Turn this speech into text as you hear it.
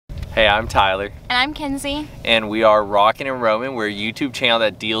Hey, I'm Tyler. And I'm Kenzie. And we are Rockin and Roamin. We're a YouTube channel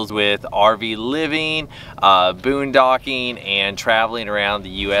that deals with RV living, boondocking, and traveling around the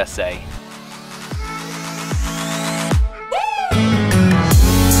USA.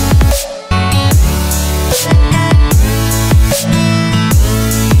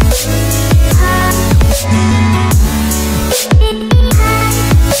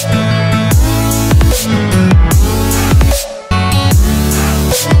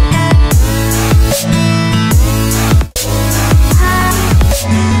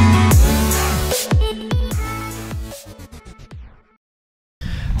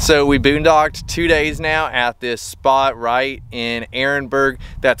 So we boondocked 2 days now at this spot right in Ehrenberg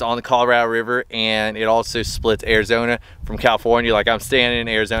that's on the Colorado River, and it also splits Arizona from California. Like, I'm standing in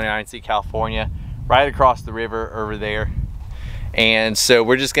Arizona, I can see California right across the river over there. And so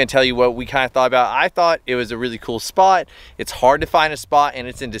we're just going to tell you what we kind of thought about. I thought it was a really cool spot. It's hard to find a spot, and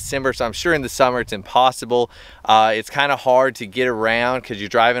it's in December, so I'm sure in the summer it's impossible. It's kind of hard to get around because you're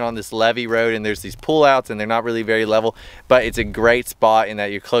driving on this levee road and there's these pullouts and they're not really very level, but it's a great spot in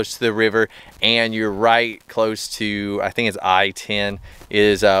that you're close to the river and you're right close to, I think it's I-10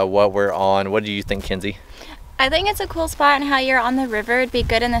 is what we're on. What do you think, Kenzie? I think it's a cool spot and how you're on the river. It'd be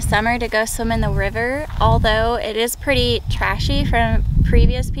good in the summer to go swim in the river, although it is pretty trashy from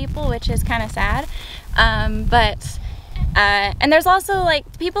previous people, which is kind of sad. And there's also,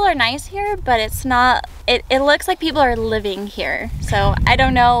 like, people are nice here, but it's not, it looks like people are living here. So I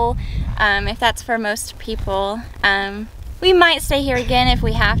don't know if that's for most people. We might stay here again if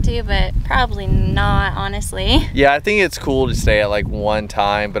we have to, but probably not, honestly. Yeah, I think it's cool to stay at like one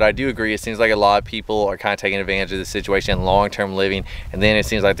time, but I do agree. It seems like a lot of people are kind of taking advantage of the situation, long-term living, and then it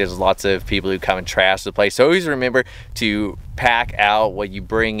seems like there's lots of people who come and trash the place. So always remember to pack out what you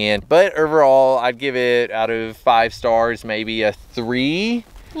bring in. But overall, I'd give it, out of 5 stars, maybe a 3.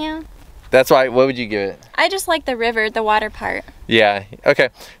 Yeah. That's right. What would you give it? I just like the river, the water part. Yeah. Okay.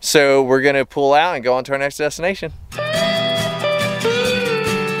 So we're going to pull out and go on to our next destination.